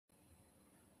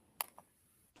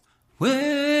Well,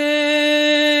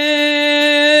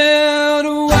 the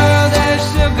world has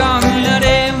still gone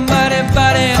nutty,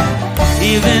 buddy,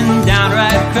 even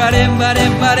downright cruddy,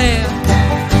 buddy.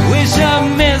 Wish I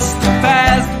missed the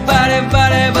past, buddy,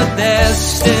 but there's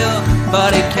still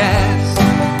Buddy Cast.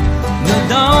 No,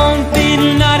 don't be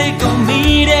nutty, go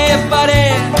meet a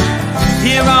buddy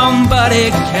here on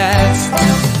Buddy Cast.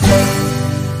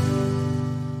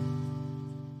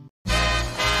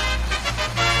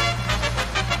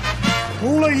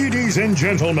 Ladies and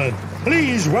gentlemen,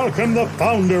 please welcome the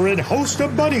founder and host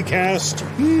of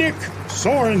BuddyCast, Nick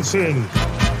Sorensen.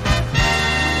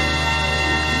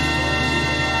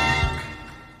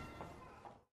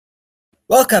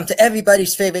 Welcome to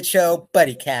everybody's favorite show,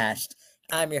 BuddyCast.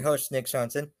 I'm your host, Nick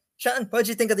Sorensen. Sean, what'd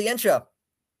you think of the intro?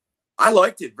 I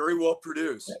liked it. Very well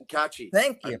produced. Catchy.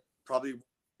 Thank you. I probably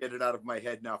get it out of my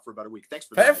head now for about a week. Thanks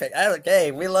for Perfect.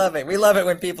 Hey, we love it. We love it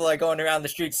when people are going around the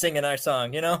streets singing our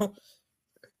song, you know?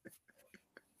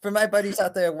 For my buddies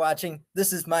out there watching,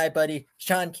 this is my buddy,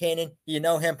 Sean Kanan. You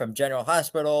know him from General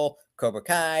Hospital, Cobra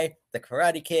Kai, The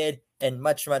Karate Kid, and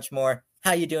much, much more.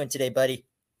 How you doing today, buddy?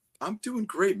 I'm doing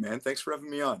great, man. Thanks for having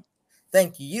me on.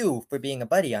 Thank you for being a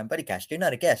buddy on BuddyCast. You're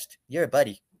not a guest. You're a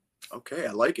buddy. Okay,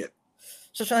 I like it.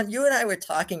 So, Sean, you and I were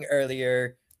talking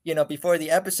earlier, before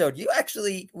the episode. We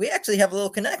actually have a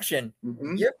little connection.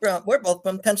 Mm-hmm. We're both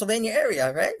from Pennsylvania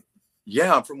area, right?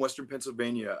 Yeah, I'm from Western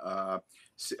Pennsylvania, a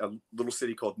little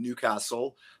city called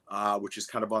Newcastle, which is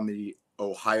kind of on the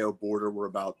Ohio border. We're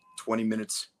about 25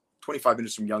 minutes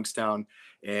from Youngstown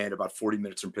and about 40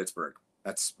 minutes from Pittsburgh.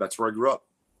 That's where I grew up.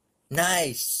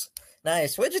 Nice.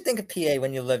 What did you think of PA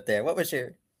when you lived there? What was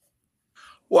your...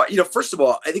 Well, first of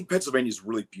all, I think Pennsylvania is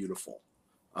really beautiful.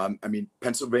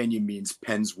 Pennsylvania means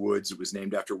Penn's Woods. It was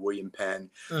named after William Penn.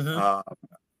 Mm-hmm.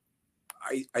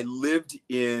 I lived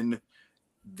in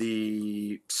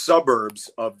the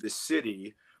suburbs of the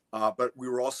city, but we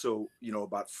were also,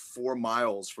 about 4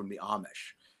 miles from the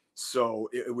Amish. So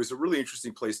it was a really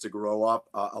interesting place to grow up.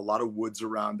 A lot of woods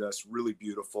around us, really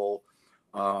beautiful.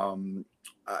 I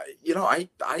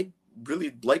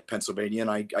really like Pennsylvania, and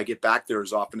I get back there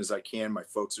as often as I can. My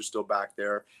folks are still back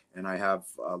there, and I have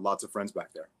lots of friends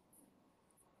back there.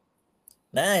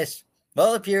 Nice.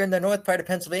 Well, if you're in the north part of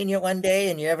Pennsylvania one day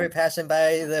and you're ever passing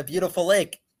by the beautiful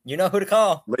lake, you know who to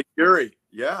call. Lake Erie.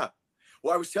 Yeah.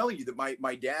 Well, I was telling you that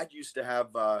my dad used to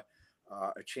have our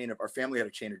family had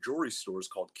a chain of jewelry stores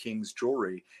called King's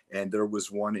Jewelry, and there was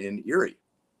one in Erie.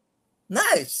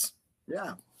 Nice.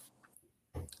 Yeah.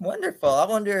 Wonderful. I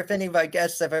wonder if any of our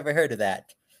guests have ever heard of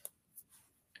that.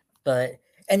 But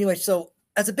anyway, so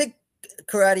as a big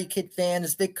Karate Kid fan,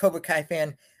 as a big Cobra Kai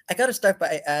fan, I got to start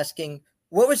by asking,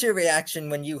 what was your reaction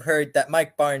when you heard that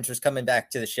Mike Barnes was coming back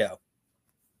to the show?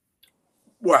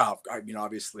 Well,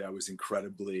 obviously I was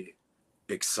incredibly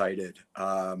excited.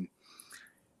 I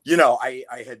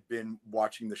had been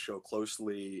watching the show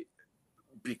closely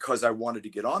because I wanted to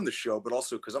get on the show, but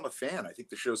also because I'm a fan. I think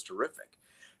the show's terrific.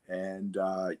 And,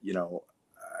 I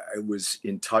was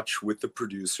in touch with the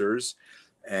producers,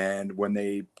 and when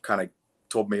they kind of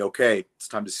told me, okay, it's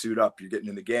time to suit up, you're getting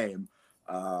in the game,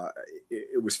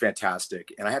 it was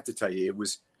fantastic. And I have to tell you, it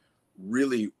was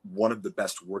really one of the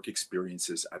best work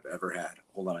experiences I've ever had.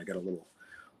 Hold on, I got a little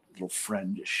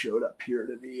friend just showed up here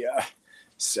to the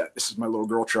set. This is my little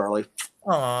girl, Charlie.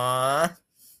 Aww.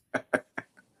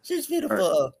 She's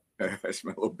beautiful. That's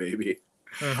my little baby.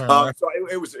 Uh-huh. So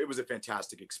it was a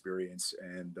fantastic experience,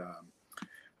 and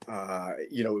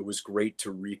it was great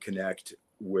to reconnect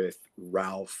with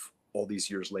Ralph all these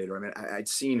years later. I'd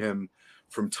seen him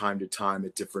from time to time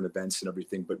at different events and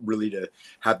everything, but really to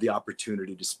have the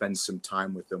opportunity to spend some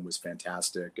time with him was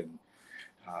fantastic, and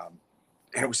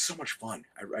it was so much fun.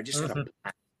 I just had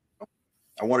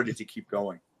I wanted it to keep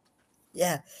going.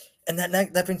 Yeah, and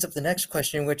that brings up the next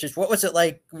question, which is, what was it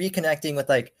like reconnecting with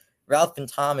Ralph and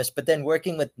Thomas, but then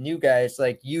working with new guys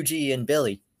like Yuji and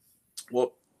Billy?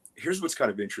 Well, here's what's kind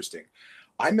of interesting.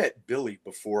 I met Billy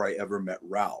before I ever met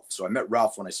Ralph. So I met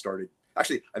Ralph when I started.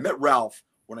 Actually, I met Ralph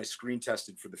when I screen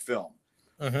tested for the film.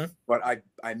 Mm-hmm. But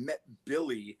I met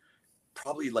Billy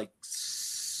probably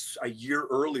a year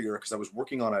earlier because I was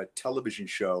working on a television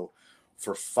show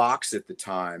for Fox at the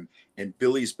time, and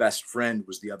Billy's best friend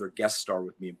was the other guest star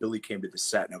with me, and Billy came to the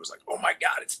set, and I was like, oh my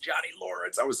God, it's Johnny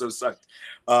Lawrence. I was so psyched.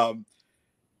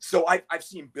 So I've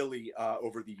seen Billy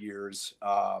over the years,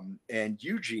 and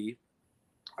Yuji,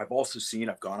 I've also seen.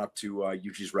 I've gone up to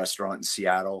Yuji's restaurant in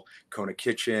Seattle, Kona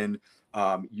Kitchen.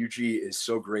 Yuji is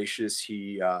so gracious.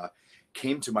 He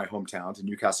came to my hometown, to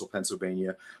Newcastle,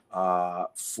 Pennsylvania, I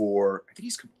think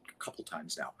he's come a couple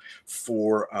times now,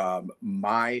 for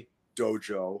my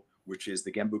dojo which is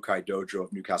the Genbukai Dojo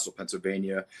of Newcastle,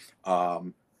 Pennsylvania,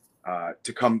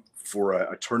 to come for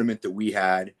a tournament that we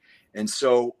had. And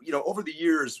so, you know, over the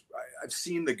years, I've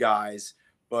seen the guys,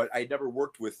 but I never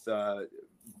worked with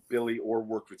Billy or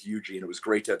worked with Yuji, and it was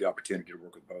great to have the opportunity to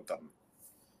work with both of them.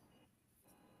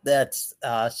 That's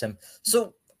awesome.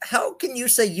 So how can you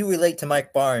say you relate to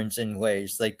Mike Barnes in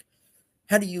ways? Like,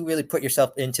 how do you really put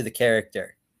yourself into the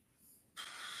character?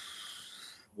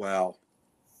 Well,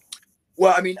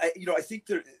 I mean, I think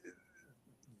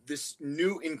this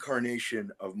new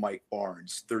incarnation of Mike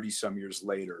Barnes, 30 some years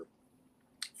later,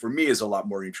 for me is a lot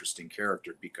more interesting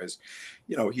character because,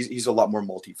 you know, he's a lot more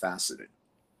multifaceted.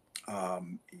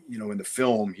 You know, in the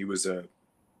film, he was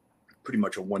pretty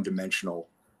much a one-dimensional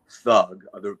thug,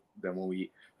 other than when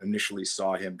we initially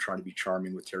saw him trying to be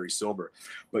charming with Terry Silver.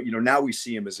 But, you know, now we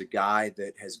see him as a guy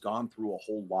that has gone through a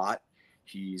whole lot.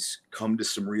 He's come to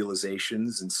some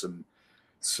realizations and some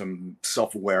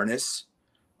self-awareness.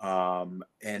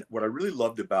 And what I really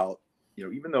loved about, you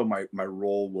know, even though my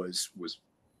role was,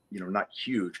 you know, not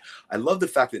huge, I love the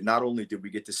fact that not only did we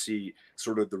get to see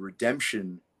sort of the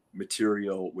redemption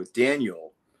material with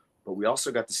Daniel, but we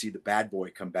also got to see the bad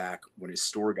boy come back when his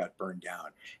store got burned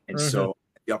down. And so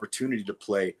the opportunity to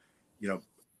play, you know,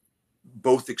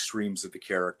 both extremes of the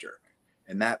character.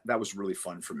 And that was really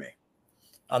fun for me.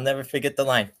 I'll never forget the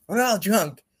line, "We're all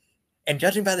drunk. And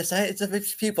judging by the size of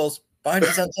its pupils, Barnes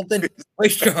is on something way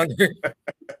stronger."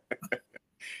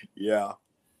 Yeah.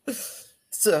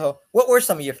 So what were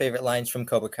some of your favorite lines from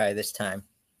Cobra Kai this time?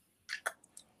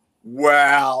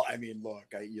 Well, I mean, look,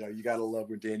 you know, you got to love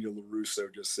when Daniel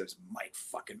LaRusso just says Mike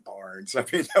fucking Barnes. I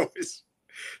mean,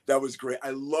 that was great.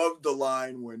 I loved the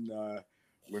line when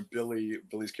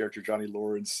Billy's character, Johnny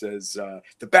Lawrence, says,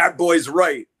 "The bad boy's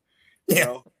right." You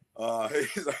know? I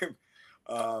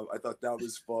thought that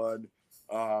was fun.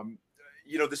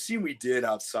 You know, the scene we did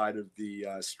outside of the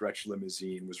stretch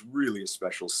limousine was really a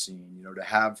special scene, you know, to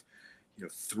have, you know,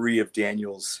 3 of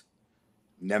Daniel's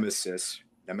nemesi,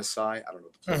 I don't know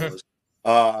what the plural is,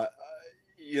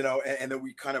 you know, and then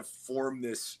we kind of formed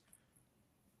this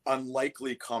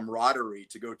unlikely camaraderie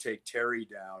to go take Terry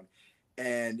down.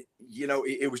 And, you know,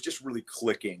 it was just really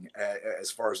clicking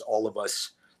as far as all of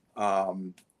us,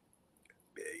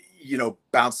 you know,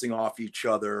 bouncing off each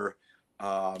other.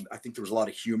 I think there was a lot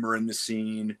of humor in the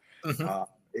scene.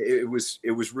 It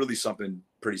was really something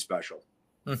pretty special.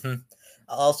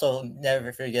 I'll also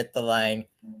never forget the line,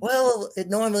 "Well,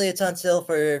 normally it's on sale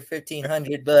for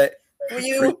 $1,500, but for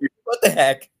you, what the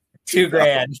heck,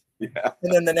 $2,000. Yeah.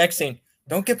 And then the next scene,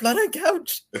 "Don't get blood on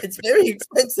couch. It's very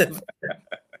expensive."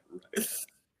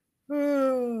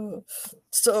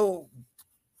 So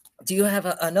do you have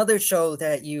another show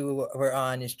that you were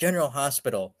on is General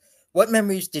Hospital? What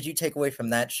memories did you take away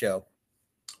from that show?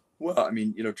 Well, I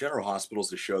mean, you know, General Hospital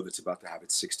is a show that's about to have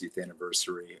its 60th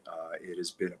anniversary. It has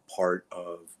been a part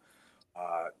of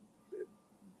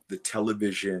the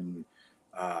television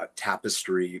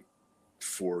tapestry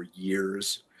for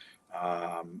years.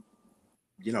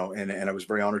 You know, and I was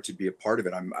very honored to be a part of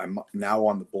it. I'm now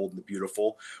on The Bold and the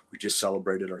Beautiful. We just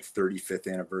celebrated our 35th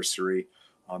anniversary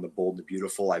on The Bold and the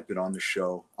Beautiful. I've been on the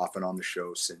show, off and on the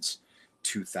show, since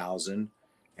 2000,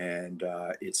 and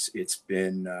it's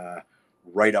been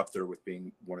right up there with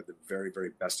being one of the very, very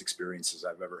best experiences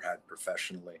I've ever had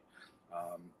professionally.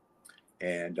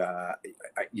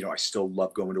 You know, I still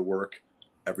love going to work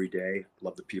every day.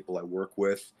 Love the people I work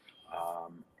with,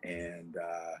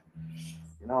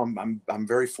 you know, I'm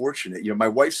very fortunate. You know, my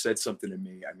wife said something to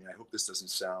me. I mean, I hope this doesn't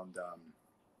sound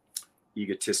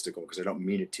egotistical because I don't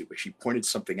mean it to, but she pointed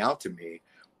something out to me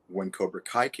when Cobra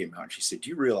Kai came out. And she said, "Do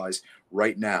you realize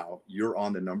right now you're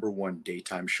on the #1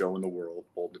 daytime show in the world,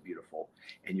 Bold and Beautiful,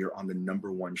 and you're on the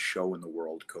 #1 show in the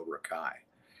world, Cobra Kai?"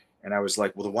 And I was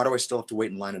like, well, then why do I still have to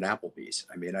wait in line at Applebee's?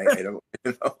 I mean, I don't,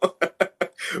 you know,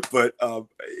 but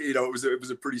you know, it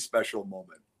was a pretty special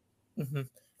moment. And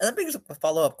that brings up a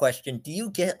follow-up question. Do you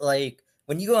get, like,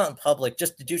 when you go out in public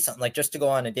just to do something, like just to go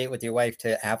on a date with your wife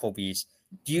to Applebee's,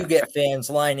 do you get fans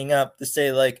lining up to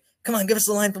say, like, "Come on, give us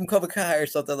a line from Cobra Kai," or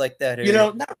something like that? Or... You know,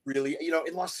 not really. You know,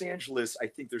 in Los Angeles, I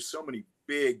think there's so many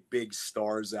big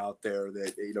stars out there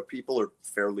that, you know, people are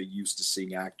fairly used to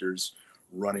seeing actors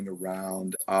running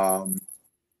around.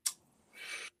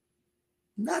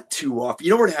 Not too often.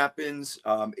 You know what happens?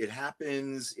 It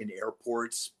happens in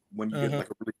airports when you get like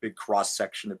a really big cross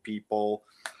section of people.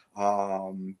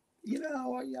 You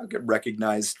know, I'll get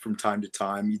recognized from time to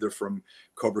time, either from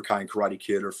Cobra Kai and Karate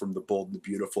Kid or from The Bold and the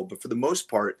Beautiful. But for the most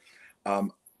part,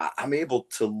 I'm able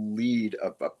to lead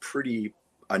a pretty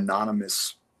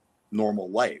anonymous, normal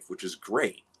life, which is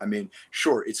great. I mean,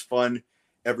 sure, it's fun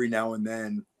every now and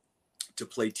then to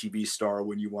play TV star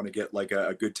when you want to get like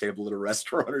a good table at a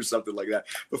restaurant or something like that.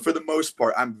 But for the most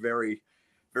part, I'm very,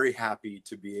 very happy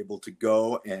to be able to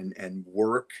go and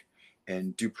work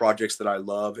and do projects that I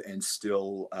love and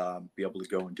still be able to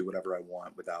go and do whatever I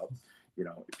want without,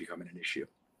 it becoming an issue.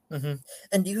 Mm-hmm.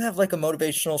 And do you have like a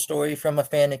motivational story from a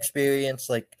fan experience,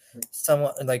 like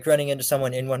someone like running into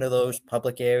someone in one of those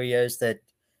public areas that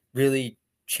really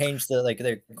changed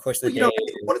their course of the day?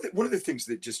 One of the things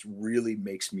that just really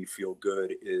makes me feel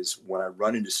good is when I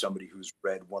run into somebody who's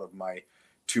read one of my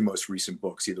 2 most recent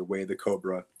books, either Way of the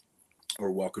Cobra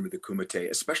or Welcome to the Kumite,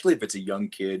 especially if it's a young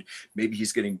kid. Maybe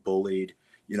he's getting bullied,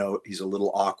 he's a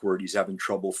little awkward, he's having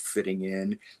trouble fitting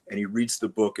in, and he reads the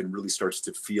book and really starts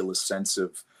to feel a sense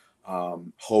of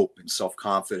hope and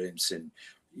self-confidence, and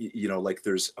like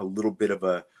there's a little bit of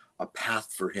a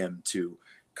path for him to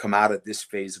come out of this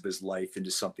phase of his life into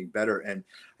something better. And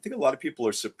I think a lot of people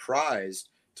are surprised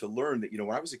to learn that,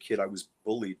 when I was a kid, I was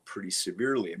bullied pretty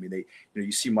severely. I mean,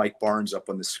 you see Mike Barnes up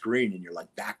on the screen and you're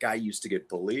like, that guy used to get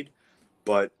bullied.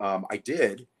 But I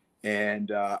did.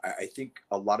 And I think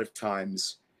a lot of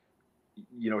times,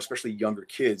 especially younger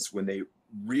kids, when they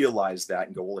realize that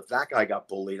and go, well, if that guy got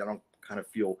bullied, I don't kind of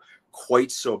feel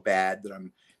quite so bad that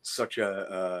I'm such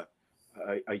a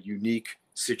unique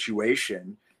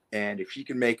situation. And if he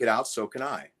can make it out, so can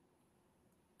I.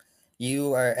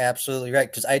 You are absolutely right.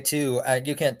 Because I too,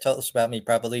 you can't tell us about me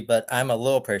probably, but I'm a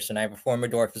little person. I have a form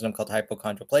of dwarfism called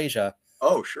hypochondroplasia.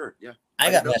 Oh, sure. Yeah.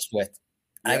 I got messed with.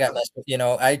 Yeah. I got messed with.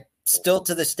 I still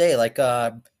to this day, like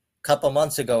a couple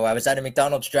months ago, I was at a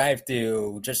McDonald's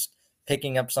drive-thru just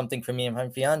picking up something for me and my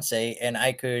fiance, and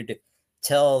I could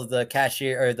tell the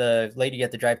cashier or the lady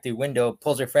at the drive-thru window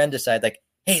pulls her friend aside, like,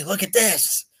 "Hey, look at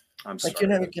this!" I'm like,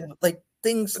 sorry. Like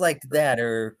things like that,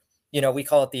 or we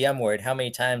call it the M word. How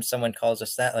many times someone calls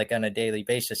us that, like on a daily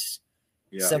basis?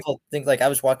 Yeah. Simple things like I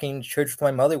was walking to church with my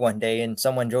mother one day, and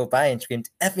someone drove by and screamed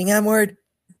 "effing M word"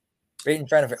 right in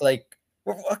front of her. Like,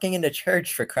 we're walking into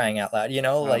church, for crying out loud,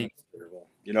 like.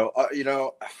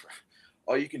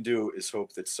 All you can do is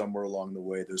hope that somewhere along the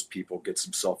way, those people get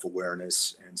some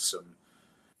self-awareness and some,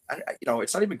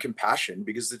 it's not even compassion,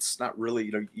 because it's not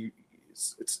really,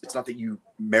 it's not that you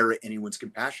merit anyone's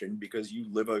compassion, because you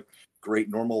live a great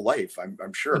normal life,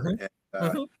 I'm sure. Mm-hmm.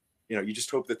 And, you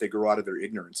just hope that they grow out of their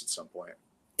ignorance at some point.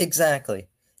 Exactly.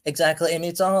 And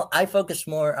it's all, I focus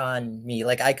more on me.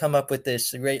 Like, I come up with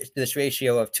this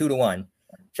ratio of 2 to 1.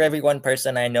 For every one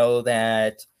person I know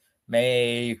that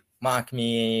may mock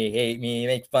me, hate me,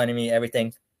 make fun of me,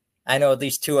 everything, I know at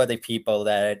least 2 other people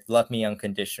that love me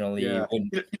unconditionally,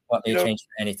 wouldn't want me to change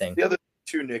for anything. The other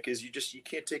too, Nick, is you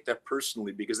can't take that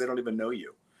personally, because they don't even know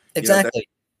you. Exactly.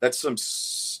 That's some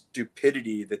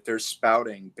stupidity that they're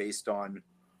spouting based on,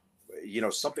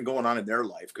 something going on in their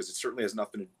life, because it certainly has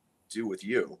nothing to do with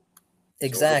you.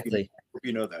 Exactly. So hope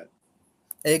you know that.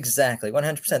 Exactly.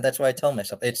 100%. That's why I tell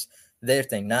myself it's their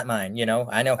thing, not mine.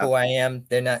 I know who I am.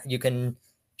 They're not, you can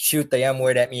shoot the M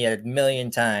word at me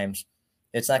 1,000,000 times.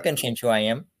 It's not going to change who I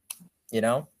am,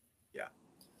 Yeah.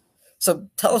 So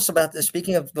tell us about this.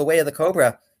 Speaking of The Way of the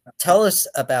Cobra, tell us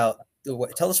about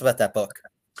that book.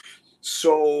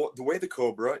 So The Way of the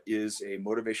Cobra is a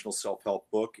motivational self-help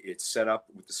book. It's set up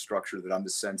with the structure that I'm the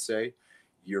sensei.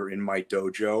 You're in my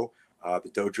dojo,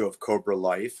 the dojo of Cobra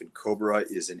Life. And Cobra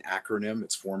is an acronym.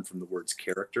 It's formed from the words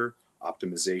character,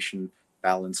 optimization,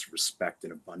 balance, respect,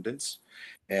 and abundance.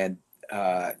 And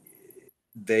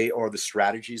they are the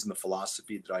strategies and the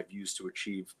philosophy that I've used to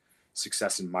achieve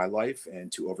success in my life and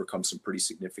to overcome some pretty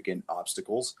significant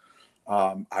obstacles.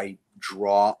 I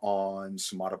draw on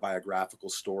some autobiographical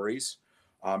stories.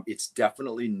 It's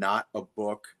definitely not a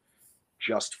book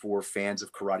just for fans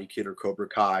of Karate Kid or Cobra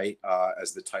Kai,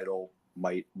 as the title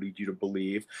might lead you to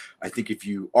believe. I think if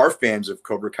you are fans of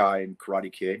Cobra Kai and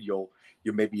Karate Kid, you'll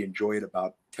maybe enjoy it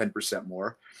about 10%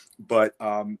 more. But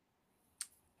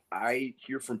I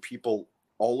hear from people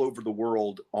all over the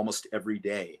world almost every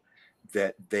day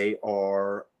that they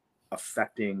are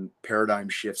affecting paradigm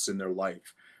shifts in their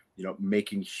life,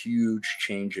 making huge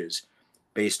changes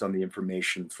based on the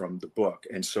information from the book.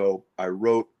 And so I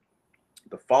wrote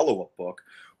the follow-up book,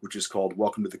 which is called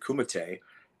Welcome to the Kumite.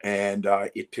 And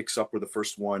it picks up where the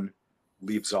first one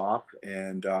leaves off.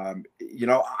 And,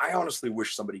 I honestly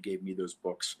wish somebody gave me those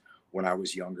books when I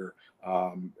was younger.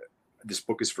 This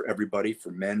book is for everybody,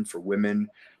 for men, for women.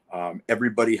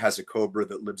 Everybody has a Cobra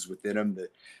that lives within them. The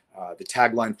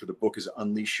tagline for the book is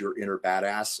Unleash Your Inner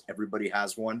Badass. Everybody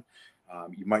has one.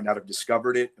 You might not have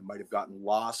discovered it. It might have gotten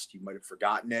lost. You might have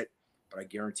forgotten it, but I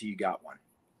guarantee you got one.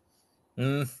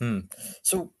 Mm-hmm.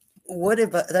 So what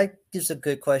if that gives a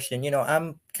good question?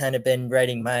 I'm kind of been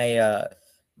writing my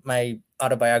my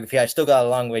autobiography. I still got a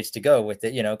long ways to go with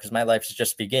it, because my life is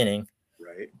just beginning.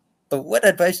 Right. But what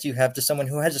advice do you have to someone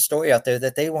who has a story out there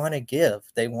that they want to give,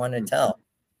 they want to tell?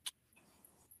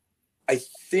 I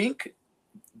think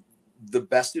the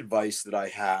best advice that I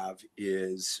have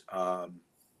is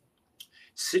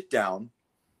sit down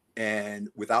and,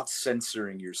 without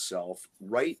censoring yourself,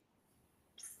 write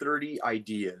 30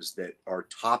 ideas that are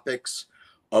topics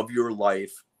of your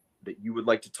life that you would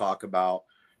like to talk about.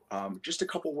 Just a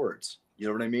couple words. You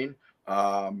know what I mean?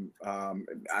 I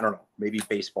don't know. Maybe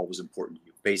baseball was important to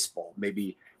you. Baseball.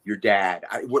 Maybe your dad.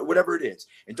 Whatever it is.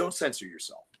 And don't censor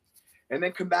yourself. And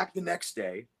then come back the next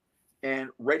day and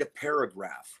write a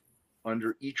paragraph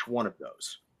under each one of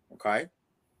those. Okay?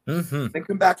 Mm-hmm. Then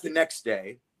come back the next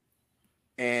day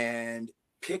and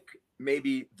pick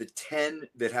maybe the 10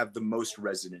 that have the most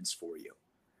resonance for you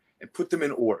and put them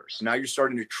in order. So now you're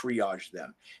starting to triage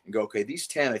them and go, okay, these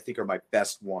 10 I think are my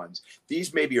best ones.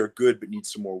 These maybe are good but need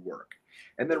some more work.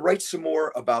 And then write some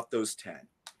more about those 10.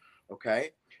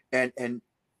 Okay? And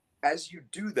as you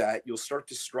do that, you'll start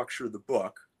to structure the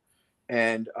book.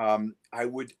 And I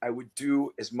would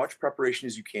do as much preparation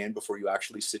as you can before you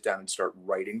actually sit down and start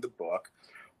writing the book.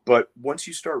 But once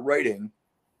you start writing,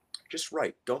 just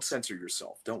write. Don't censor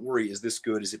yourself. Don't worry. Is this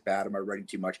good? Is it bad? Am I writing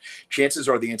too much? Chances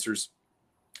are the answer's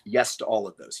yes to all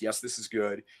of those. Yes, this is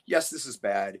good. Yes, this is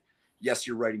bad. Yes,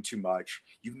 you're writing too much.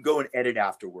 You can go and edit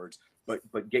afterwards, but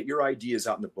get your ideas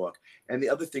out in the book. And the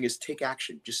other thing is take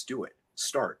action. Just do it.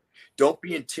 Start. Don't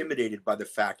be intimidated by the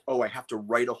fact, oh, I have to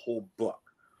write a whole book.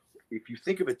 If you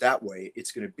think of it that way,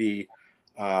 it's going to be,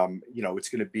 it's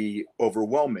going to be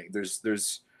overwhelming.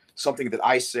 There's something that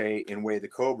I say in Way of the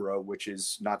Cobra, which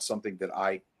is not something that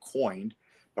I coined,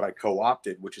 but I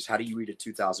co-opted, which is how do you eat a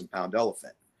 2,000-pound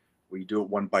elephant? Well, you do it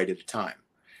one bite at a time.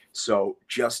 So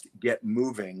just get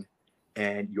moving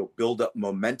and you'll build up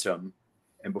momentum.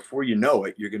 And before you know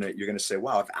it, you're gonna say,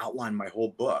 wow, I've outlined my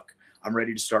whole book. I'm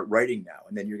ready to start writing now.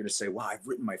 And then you're going to say, wow, I've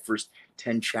written my first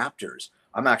 10 chapters.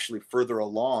 I'm actually further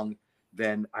along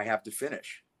than I have to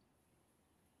finish.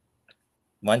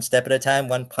 One step at a time,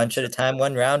 one punch at a time,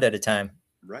 one round at a time.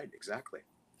 Right, exactly.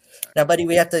 Now, buddy,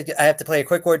 I have to play a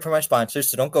quick word from our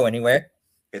sponsors, so don't go anywhere.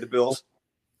 Pay the bills.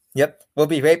 Yep, we'll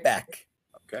be right back.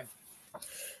 Okay.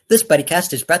 This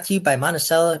BuddyCast is brought to you by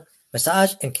Monticello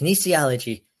Massage and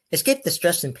Kinesiology. Escape the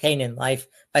stress and pain in life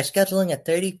by scheduling a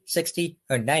 30, 60,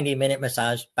 or 90-minute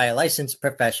massage by a licensed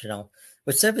professional.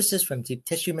 With services from deep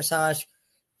tissue massage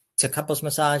to couples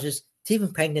massages to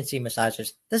even pregnancy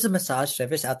massages, there's a massage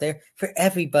service out there for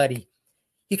everybody.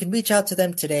 You can reach out to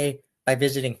them today by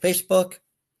visiting Facebook,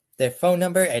 their phone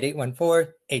number at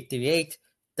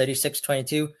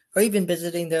 814-838-3622, or even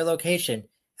visiting their location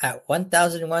at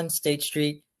 1001 State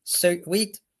Street,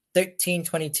 Suite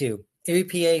 1322, Erie,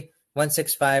 PA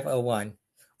 16501,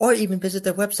 or even visit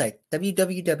their website,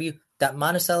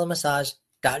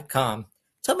 www.monticellomassage.com.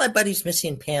 Tell my buddies Missy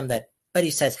and Pam that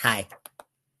Buddy says hi.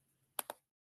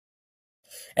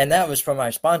 And that was from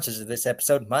our sponsors of this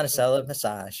episode, Monticello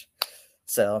Massage.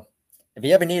 So, if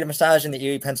you ever need a massage in the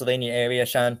Erie, Pennsylvania area,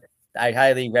 Sean, I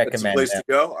highly recommend it. That's a place to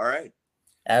go. All right.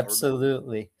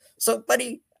 Absolutely. So,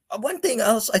 buddy, one thing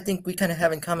else I think we kind of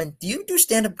have in common. Do you do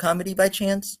stand-up comedy by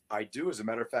chance? I do. As a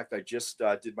matter of fact, I just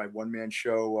did my one-man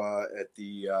show at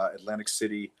the Atlantic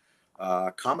City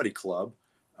Comedy Club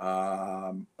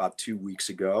about 2 weeks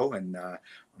ago. And I'm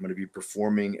going to be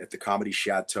performing at the Comedy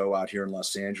Chateau out here in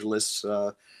Los Angeles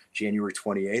January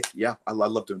 28th. Yeah, I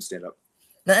love doing stand-up.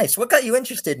 Nice. What got you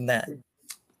interested in that?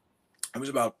 I was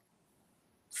about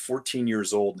 14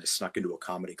 years old and I snuck into a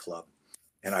comedy club.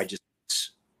 And I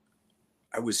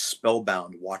was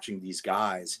spellbound watching these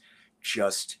guys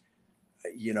just,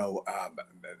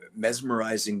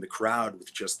 mesmerizing the crowd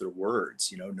with just their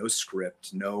words, no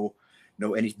script, no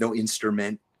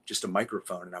instrument, just a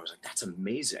microphone. And I was like, that's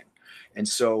amazing. And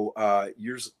so not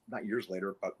years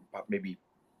later, but about maybe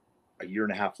a year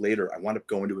and a half later, I wound up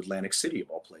going to Atlantic City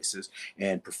of all places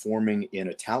and performing in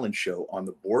a talent show on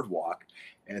the boardwalk.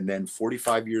 And then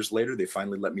 45 years later, they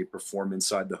finally let me perform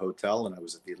inside the hotel, and I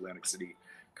was at the Atlantic City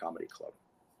Comedy Club.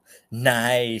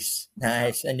 Nice.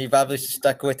 And you've obviously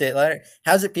stuck with it.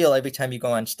 How's it feel every time you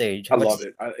go on stage? I love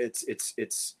it.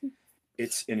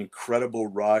 It's an incredible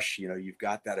rush. You've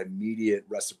got that immediate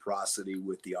reciprocity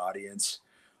with the audience,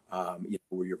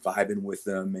 where you're vibing with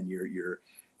them, and you're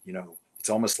it's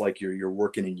almost like you're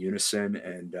working in unison,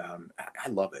 and I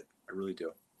love it. I really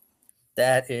do.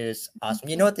 That is awesome.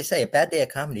 You know what they say? A bad day of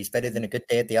comedy is better than a good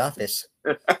day at the office.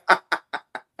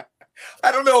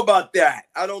 I don't know about that.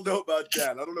 I don't know.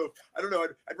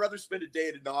 I'd rather spend a day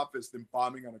at an office than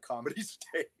bombing on a comedy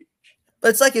stage. But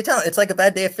it's like you're telling, it's like a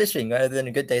bad day of fishing rather than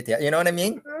a good day at the, you know what I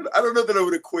mean? I don't know that I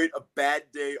would equate a bad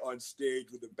day on stage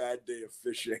with a bad day of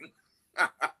fishing.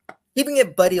 Keeping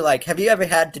it buddy like, have you ever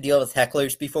had to deal with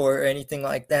hecklers before or anything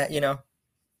like that, you know?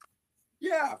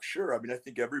 Yeah, sure. I mean, I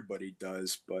think everybody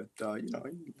does, but you know,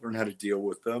 you learn how to deal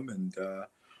with them, and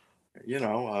you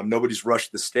know, nobody's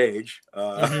rushed the stage.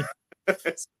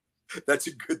 That's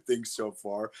a good thing so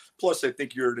far. Plus, I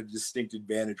think you're at a distinct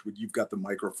advantage when you've got the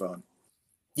microphone.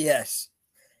 Yes.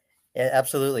 Yeah,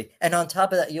 absolutely. And on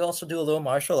top of that, you also do a little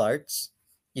martial arts.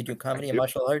 You do comedy and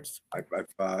martial arts.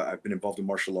 I've been involved in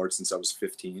martial arts since I was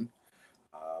 15.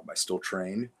 I still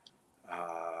train,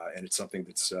 and it's something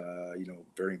that's you know,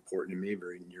 very important to me,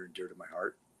 very near and dear to my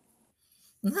heart.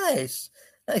 Nice.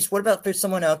 Nice. What about for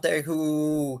someone out there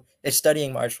who is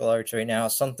studying martial arts right now,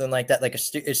 something like that, like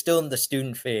is still in the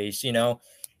student phase, you know,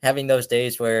 having those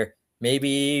days where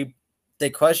maybe they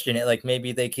question it, like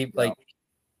maybe they keep like.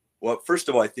 Well, first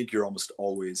of all, I think you're almost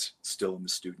always still in the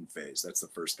student phase. That's the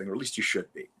first thing, or at least you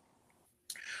should be.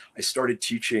 I started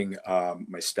teaching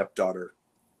my stepdaughter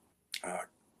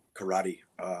karate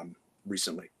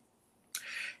recently,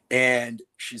 and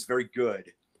she's very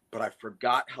good. But I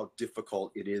forgot how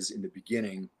difficult it is in the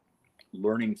beginning,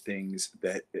 learning things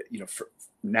that, you know,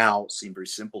 now seem very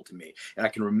simple to me. And I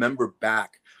can remember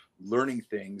back learning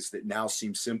things that now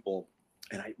seem simple,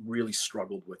 and I really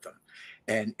struggled with them.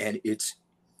 And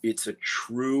it's a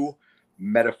true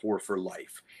metaphor for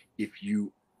life. If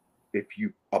you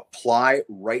apply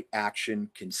right action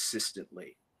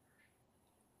consistently,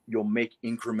 you'll make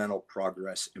incremental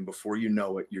progress. And before you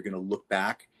know it, you're going to look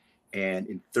back, and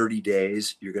in 30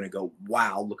 days, you're going to go,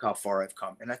 wow, look how far I've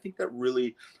come. And I think that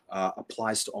really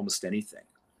applies to almost anything.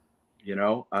 You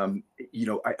know, I'm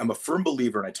a firm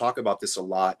believer, and I talk about this a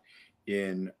lot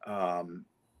in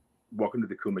Welcome to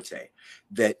the Kumite,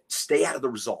 that stay out of the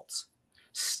results.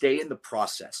 Stay in the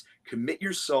process. Commit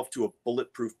yourself to a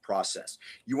bulletproof process.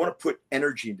 You want to put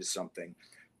energy into something.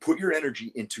 Put your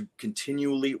energy into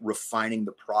continually refining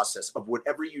the process of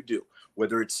whatever you do,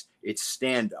 whether it's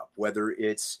stand up, whether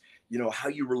it's, you know, how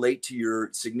you relate to your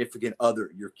significant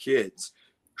other, your kids,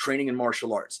 training in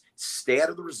martial arts. Stay out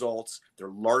of the results. They're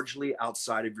largely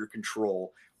outside of your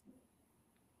control.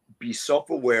 Be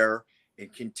self-aware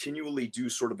and continually do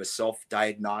sort of a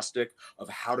self-diagnostic of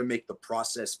how to make the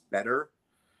process better.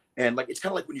 And like, it's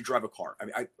kind of like when you drive a car. I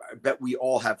mean, I bet we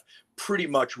all have pretty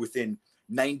much within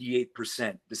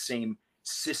 98% the same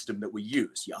system that we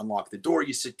use. You unlock the door,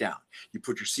 you sit down, you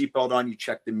put your seatbelt on, you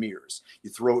check the mirrors,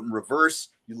 you throw it in reverse,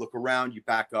 you look around, you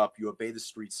back up, you obey the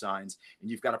street signs, and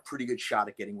you've got a pretty good shot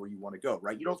at getting where you want to go,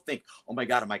 right? You don't think, oh my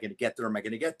God, am I going to get there? Am I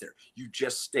going to get there? You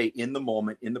just stay in the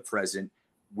moment, in the present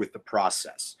with the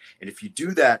process. And if you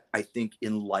do that, I think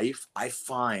in life, I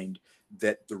find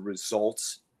that the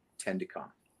results tend to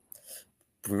come.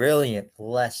 Brilliant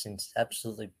lessons.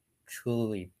 Absolutely,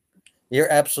 truly.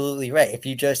 You're absolutely right. If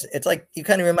you just, it's like, you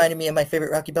kind of reminded me of my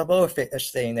favorite Rocky Balboa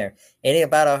saying there. It ain't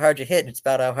about how hard you hit. It's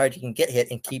about how hard you can get hit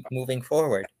and keep moving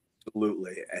forward.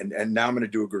 Absolutely. And now I'm going to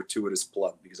do a gratuitous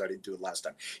plug because I didn't do it last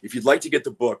time. If you'd like to get the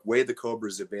book, Way of the Cobra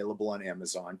is available on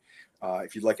Amazon.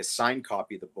 If you'd like a signed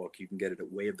copy of the book, you can get it at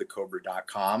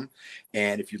wayofthecobra.com.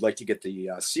 And if you'd like to get the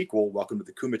sequel, Welcome to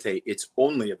the Kumite, it's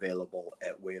only available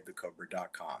at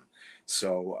wayofthecobra.com.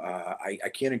 So I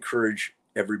can't encourage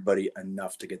everybody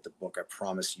enough to get the book. I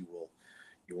promise you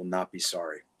will not be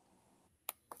sorry.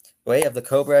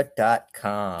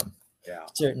 Wayofthecobra.com. Yeah.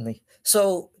 Certainly.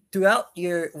 So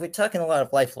we're talking a lot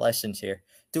of life lessons here.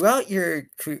 Throughout your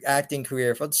acting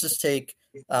career, let's just take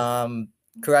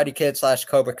Karate Kid /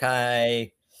 Cobra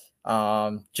Kai,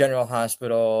 General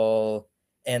Hospital,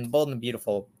 and Bold and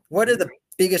Beautiful. What are the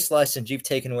biggest lessons you've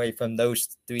taken away from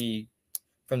those three?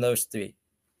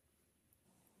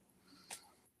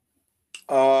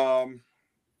 Well,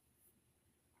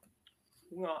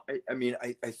 I mean,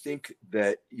 I think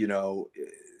that, you know,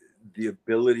 the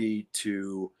ability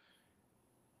to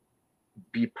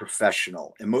be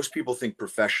professional, and most people think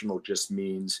professional just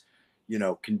means, you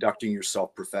know, conducting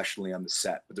yourself professionally on the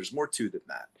set, but there's more to than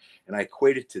that. And I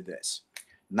equate it to this: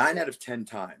 9 out of 10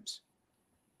 times,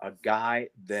 a guy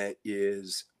that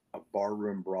is a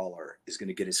barroom brawler is going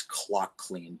to get his clock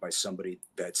cleaned by somebody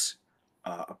that's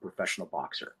a professional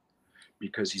boxer,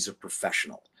 because he's a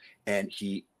professional. And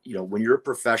he, you know, when you're a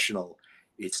professional,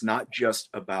 it's not just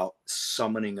about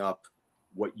summoning up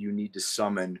what you need to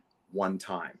summon one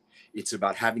time. It's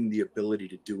about having the ability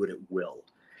to do it at will.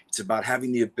 It's about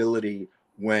having the ability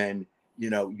when, you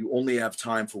know, you only have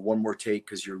time for one more take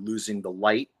because you're losing the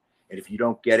light. And if you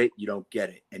don't get it, you don't get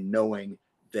it. And knowing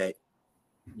that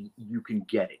you can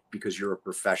get it because you're a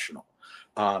professional.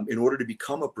 In order to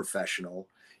become a professional,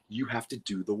 you have to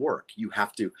do the work. You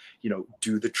have to,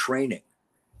 do the training.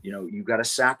 You've got to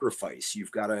sacrifice.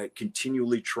 You've got to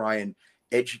continually try and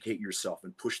educate yourself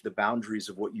and push the boundaries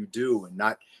of what you do, and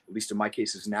not, at least in my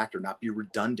case as an actor, not be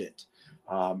redundant.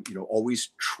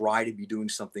 Always try to be doing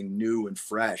something new and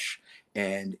fresh,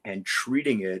 and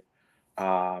treating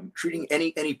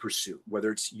any pursuit,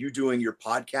 whether it's you doing your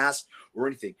podcast or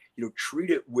anything, treat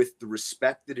it with the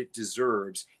respect that it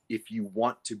deserves if you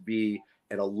want to be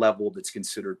at a level that's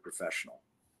considered professional.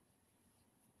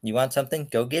 You want something?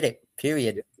 Go get it,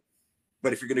 period.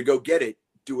 But if you're going to go get it,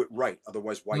 do it right.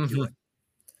 Otherwise, why do it?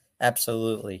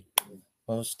 Absolutely.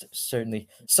 Most certainly.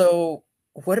 So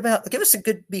what about, give us a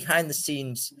good behind the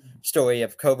scenes story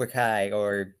of Cobra Kai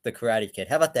or the Karate Kid.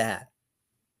 How about that?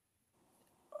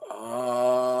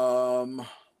 A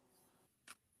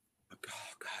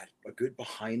good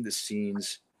behind the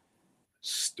scenes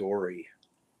story.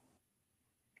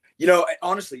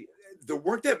 Honestly, there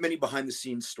weren't that many behind the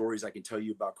scenes stories I can tell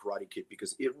you about Karate Kid,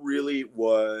 because it really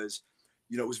was,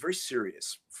 it was very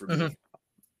serious for me.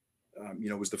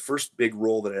 It was the first big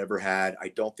role that I ever had. I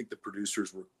don't think the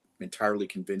producers were entirely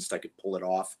convinced I could pull it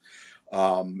off.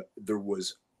 There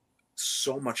was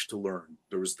so much to learn.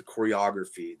 There was the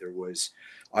choreography. There was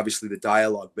obviously the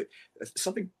dialogue, but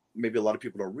something maybe a lot of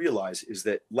people don't realize is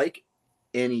that, like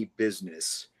any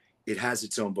business, it has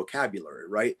its own vocabulary,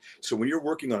 right? So when you're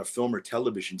working on a film or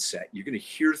television set, you're going to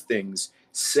hear things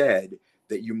said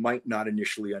that you might not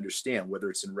initially understand, whether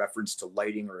it's in reference to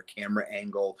lighting or a camera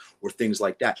angle or things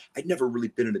like that. I'd never really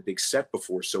been in a big set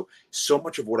before. So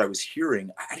much of what I was hearing,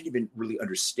 I didn't even really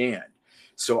understand.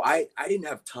 So I didn't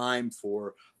have time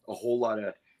for a whole lot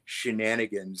of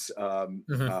shenanigans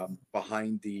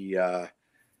behind the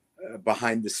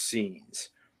scenes.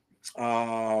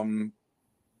 As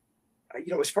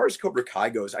far as Cobra Kai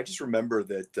goes, I just remember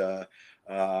that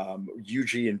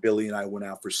Yuji and Billy and I went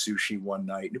out for sushi one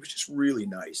night, and it was just really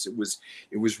nice. It was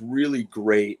really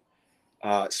great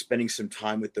spending some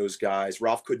time with those guys.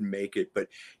 Ralph couldn't make it, but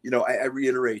I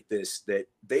reiterate this, that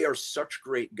they are such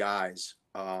great guys,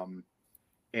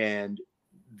 and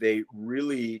they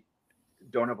really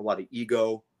don't have a lot of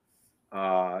ego.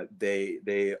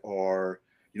 They are,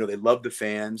 they love the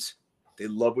fans. They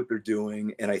love what they're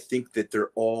doing, and I think that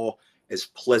they're all as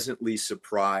pleasantly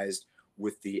surprised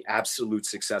with the absolute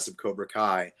success of Cobra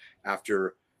Kai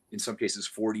after, in some cases,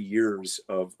 40 years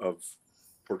of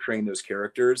portraying those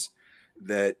characters,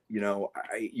 that,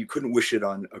 you couldn't wish it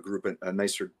on a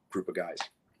nicer group of guys.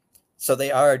 So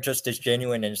they are just as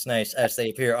genuine and as nice as they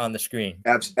appear on the screen.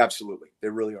 Absolutely. They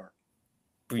really are.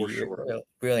 For sure.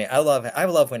 Brilliant. I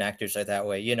love when actors are that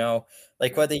way,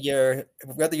 like whether you're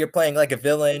playing like a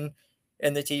villain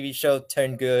in the TV show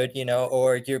Turn Good,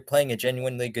 or you're playing a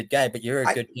genuinely good guy, but you're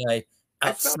a good guy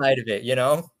outside of it,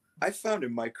 I found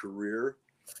in my career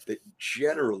that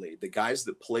generally the guys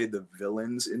that play the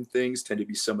villains in things tend to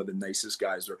be some of the nicest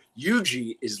guys. Or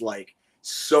Yuji is like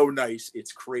so nice,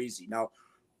 it's crazy. Now,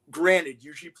 granted,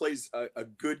 Yuji plays a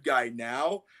good guy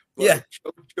now, but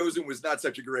Chozen was not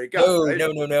such a great guy. No, right?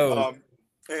 No.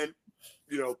 And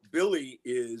Billy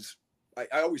is,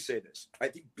 I always say this, I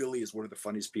think Billy is one of the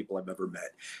funniest people I've ever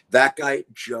met. That guy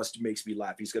just makes me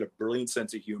laugh. He's got a brilliant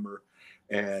sense of humor,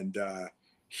 and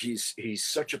he's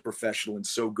such a professional and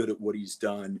so good at what he's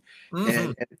done.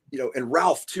 And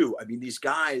Ralph too. I mean, these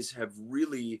guys have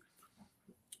really,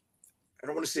 I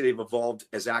don't want to say they've evolved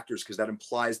as actors, because that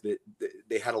implies that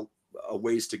they had a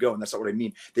ways to go, and that's not what I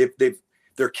mean.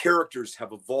 Their characters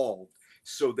have evolved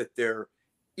so that they're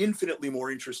infinitely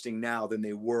more interesting now than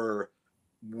they were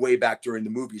way back during the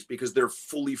movies, because they're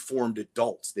fully formed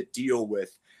adults that deal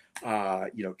with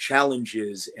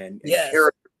challenges and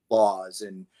character flaws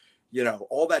and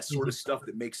all that sort of stuff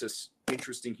that makes us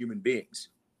interesting human beings.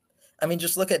 I mean,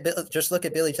 just look at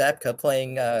Billy Zabka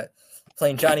playing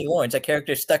Johnny Lawrence, a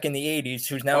character stuck in the 80s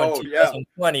who's now in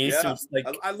 2020s. Yeah. Like,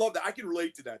 I love that. I can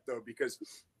relate to that though, because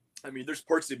I mean, there's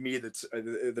parts of me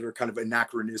that are kind of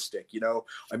anachronistic,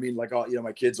 I mean, like,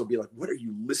 my kids will be like, "What are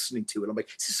you listening to?" And I'm like,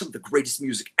 "This is some of the greatest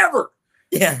music ever."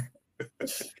 Yeah.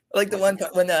 Like the one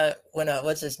when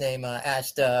what's his name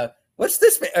asked, what's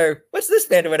this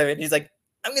band or whatever, and he's like,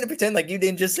 "I'm gonna pretend like you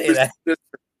didn't just say that."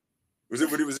 Was it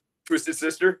when it was Twisted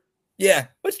Sister? Yeah.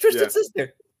 What's Twisted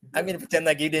Sister? I'm gonna pretend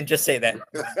like you didn't just say that.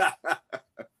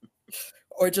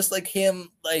 Or just like him,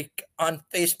 like on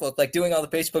Facebook, like doing all the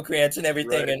Facebook rants and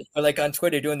everything, right. Or like on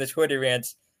Twitter doing the Twitter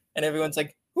rants, and everyone's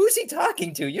like, "Who's he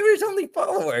talking to? You're his only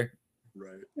follower."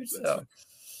 Right. So,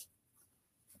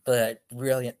 but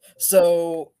brilliant.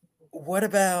 So, what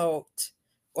about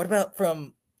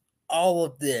from all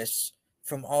of this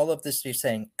you're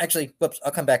saying? Actually, whoops,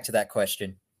 I'll come back to that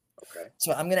question. Okay.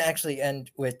 So I'm going to actually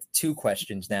end with 2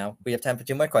 questions now. We have time for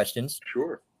 2 more questions.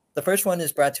 Sure. The first one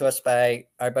is brought to us by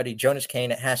our buddy Jonas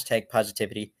Kane at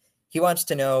 #Positivity. He wants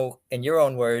to know, in your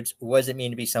own words, what does it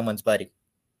mean to be someone's buddy?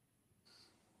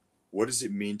 What does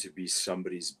it mean to be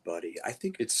somebody's buddy? I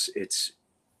think it's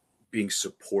being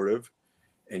supportive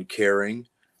and caring,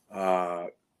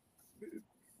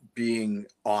 being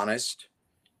honest,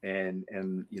 and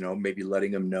maybe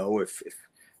letting them know if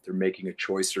they're making a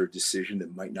choice or a decision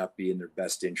that might not be in their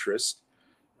best interest.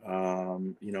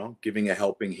 Giving a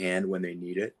helping hand when they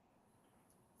need it,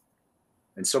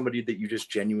 and somebody that you just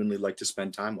genuinely like to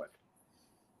spend time with.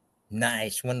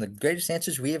 Nice. One of the greatest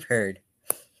answers we have heard.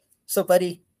 So,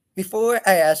 buddy, before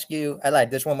I ask you, I lied.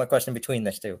 There's one more question between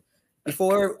this two.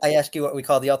 Before I ask you what we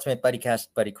call the ultimate buddy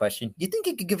cast buddy question, you think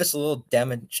you could give us a little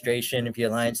demonstration of your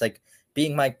lines, like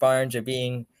being Mike Barnes or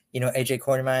being, AJ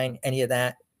Quartermine, any of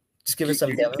that? Just give us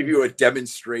some. Give you a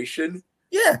demonstration.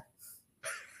 Yeah.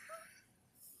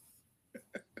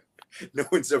 No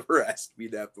one's ever asked me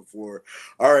that before.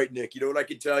 All right, Nick, you know what I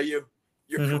can tell you?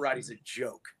 Your karate's a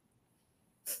joke.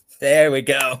 There we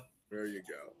go. There you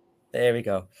go. There we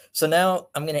go. So now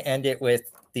I'm going to end it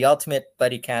with the ultimate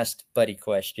buddy cast buddy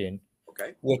question.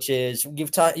 Okay. Which is,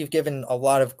 you've given a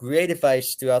lot of great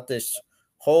advice throughout this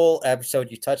whole episode.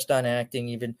 You touched on acting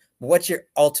even. What's your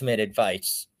ultimate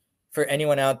advice for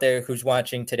anyone out there who's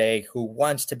watching today who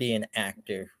wants to be an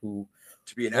actor? To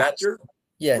be an actor?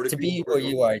 Yeah, to be where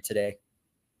you are today.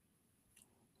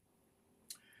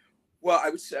 Well, I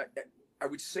would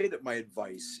say that my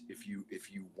advice, if you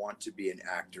want to be an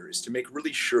actor, is to make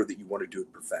really sure that you want to do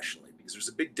it professionally, because there's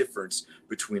a big difference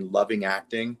between loving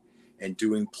acting and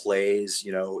doing plays,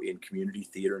 in community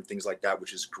theater and things like that,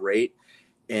 which is great,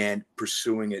 and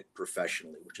pursuing it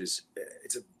professionally,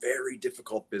 it's a very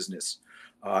difficult business.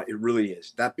 It really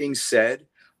is. That being said,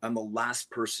 I'm the last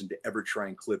person to ever try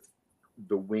and clip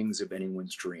the wings of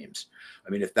anyone's dreams. I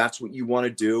mean, if that's what you want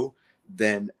to do,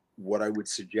 then what I would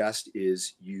suggest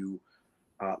is you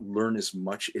learn as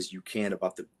much as you can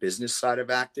about the business side of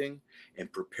acting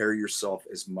and prepare yourself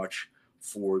as much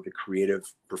for the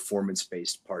creative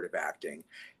performance-based part of acting.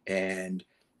 And,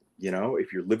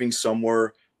 if you're living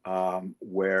somewhere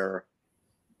where,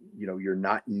 you're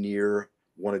not near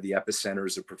one of the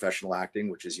epicenters of professional acting,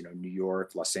 which is, New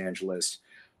York, Los Angeles,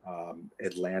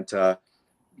 Atlanta,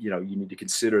 you need to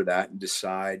consider that and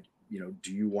decide,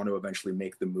 do you want to eventually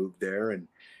make the move there? And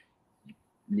you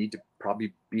need to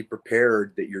probably be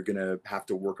prepared that you're going to have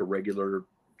to work a regular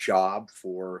job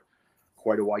for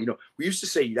quite a while. We used to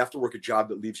say you'd have to work a job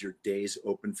that leaves your days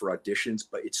open for auditions,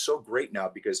 but it's so great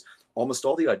now because almost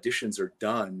all the auditions are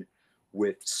done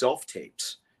with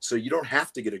self-tapes. So you don't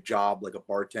have to get a job like a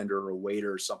bartender or a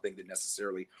waiter or something that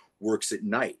necessarily works at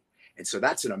night. And so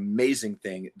that's an amazing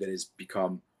thing that has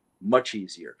become much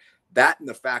easier. That and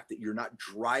the fact that you're not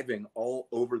driving all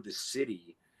over the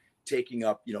city, taking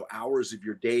up, hours of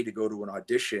your day to go to an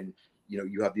audition.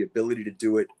 You have the ability to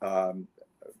do it, to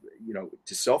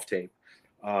self-tape.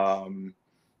 Again,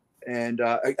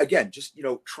 just,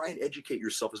 try and educate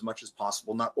yourself as much as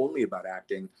possible, not only about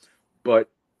acting, but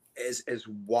as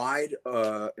wide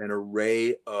an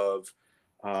array of,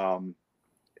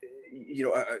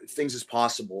 things as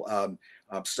possible.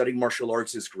 Studying martial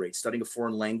arts is great. Studying a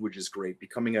foreign language is great.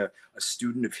 Becoming a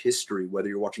student of history, whether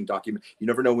you're watching you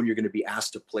never know when you're going to be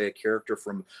asked to play a character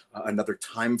from another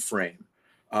time frame.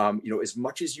 As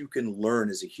much as you can learn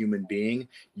as a human being,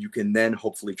 you can then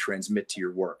hopefully transmit to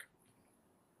your work.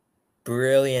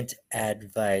 Brilliant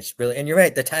advice. Brilliant. And you're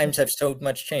right. The times have so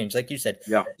much changed. Like you said,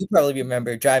 yeah. You probably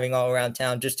remember driving all around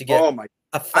town just to get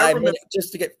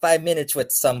just to get 5 minutes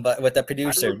with a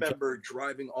producer. I remember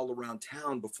driving all around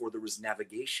town before there was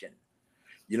navigation.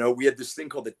 We had this thing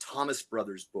called the Thomas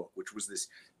Brothers book, which was this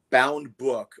bound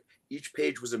book. Each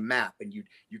page was a map, and you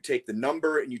take the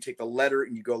number and you take the letter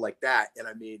and you go like that. And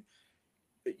I mean,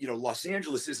 Los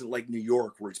Angeles isn't like New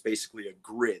York where it's basically a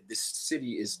grid. This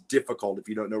city is difficult if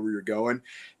you don't know where you're going.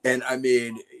 And I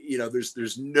mean,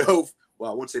 there's no,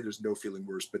 well, I won't say there's no feeling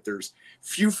worse, but there's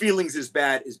few feelings as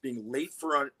bad as being late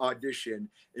for an audition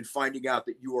and finding out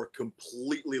that you are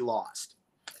completely lost.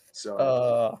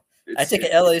 So I think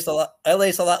LA's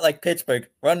a lot like Pittsburgh.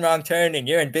 One wrong turn and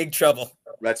you're in big trouble.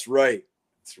 That's right.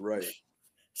 That's right.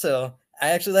 So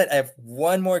I have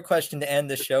one more question to end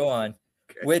the show on.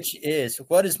 Okay. Which is,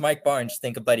 what does Mike Barnes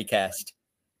think of BuddyCast?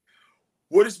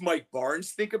 What does Mike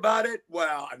Barnes think about it?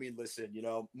 Well, I mean, listen,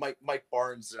 Mike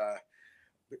Barnes,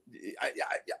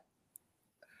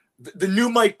 the new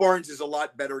Mike Barnes is a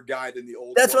lot better guy than the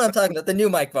old. That's what I'm talking about. The new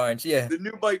Mike Barnes. Yeah. The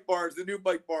new Mike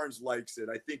Barnes likes it.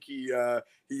 I think he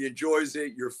enjoys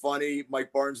it. You're funny.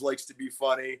 Mike Barnes likes to be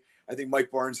funny. I think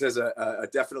Mike Barnes has a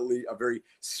definitely a very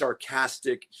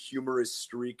sarcastic, humorous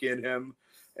streak in him.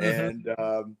 And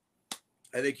I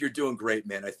think you're doing great,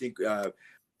 man. I think,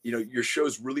 your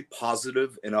show's really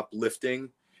positive and uplifting.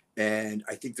 And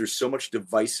I think there's so much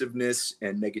divisiveness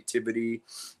and negativity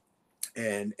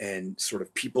and sort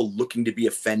of people looking to be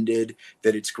offended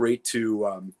that it's great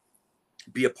to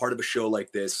be a part of a show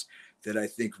like this that I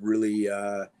think really,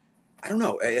 I don't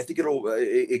know, I think it'll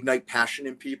ignite passion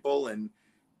in people and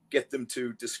get them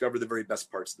to discover the very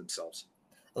best parts of themselves.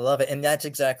 I love it. And that's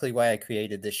exactly why I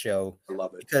created this show. I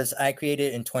love it. Because I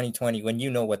created it in 2020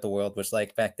 when what the world was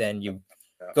like back then. You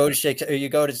go to shake, or you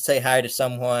go to say hi to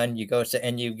someone,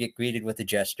 and you get greeted with a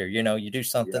gesture. You do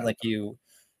something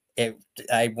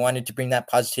I wanted to bring that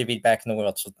positivity back in the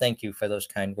world. So thank you for those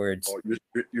kind words. Oh,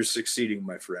 you're succeeding,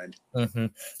 my friend.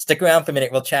 Stick around for a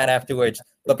minute. We'll chat afterwards.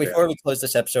 But before we close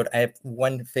this episode, I have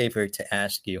one favor to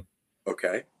ask you.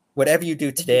 Okay. Whatever you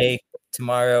do today,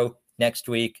 tomorrow, next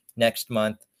week, next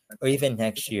month, or even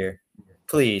next year,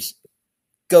 please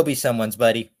go be someone's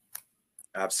buddy.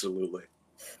 Absolutely.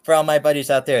 For all my buddies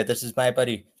out there, this is my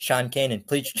buddy, Sean Kanan.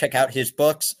 Please check out his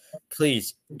books.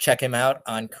 Please check him out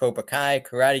on Cobra Kai,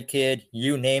 Karate Kid,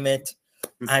 you name it.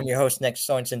 I'm your host, Nick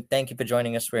Sorensen. Thank you for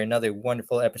joining us for another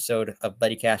wonderful episode of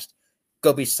BuddyCast.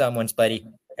 Go be someone's buddy,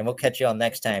 and we'll catch you all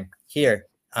next time here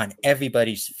on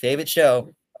everybody's favorite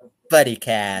show,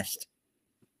 BuddyCast.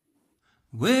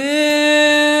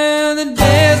 Well, the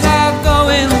days are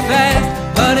going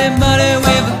fast, buddy,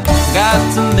 we've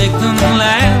got to make them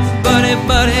last, buddy,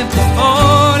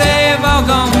 before they've all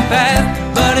gone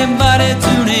past, buddy,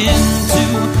 tune in to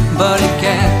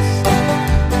BuddyCast.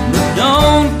 But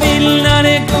don't be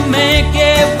nutty, go make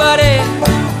it, buddy,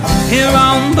 here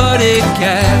on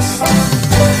BuddyCast.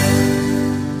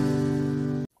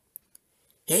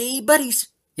 Hey, buddies,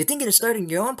 you thinking of starting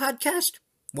your own podcast?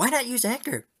 Why not use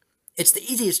Anchor? It's the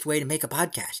easiest way to make a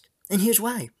podcast, and here's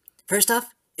why. First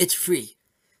off, it's free.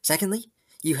 Secondly,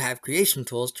 you have creation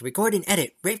tools to record and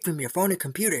edit right from your phone or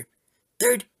computer.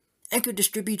 Third, Anchor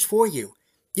distributes for you.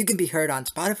 You can be heard on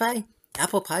Spotify,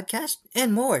 Apple Podcasts,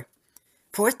 and more.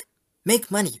 Fourth,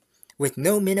 make money with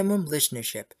no minimum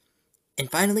listenership. And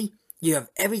finally, you have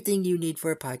everything you need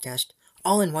for a podcast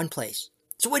all in one place.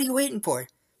 So what are you waiting for?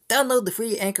 Download the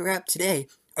free Anchor app today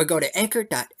or go to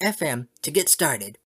anchor.fm to get started.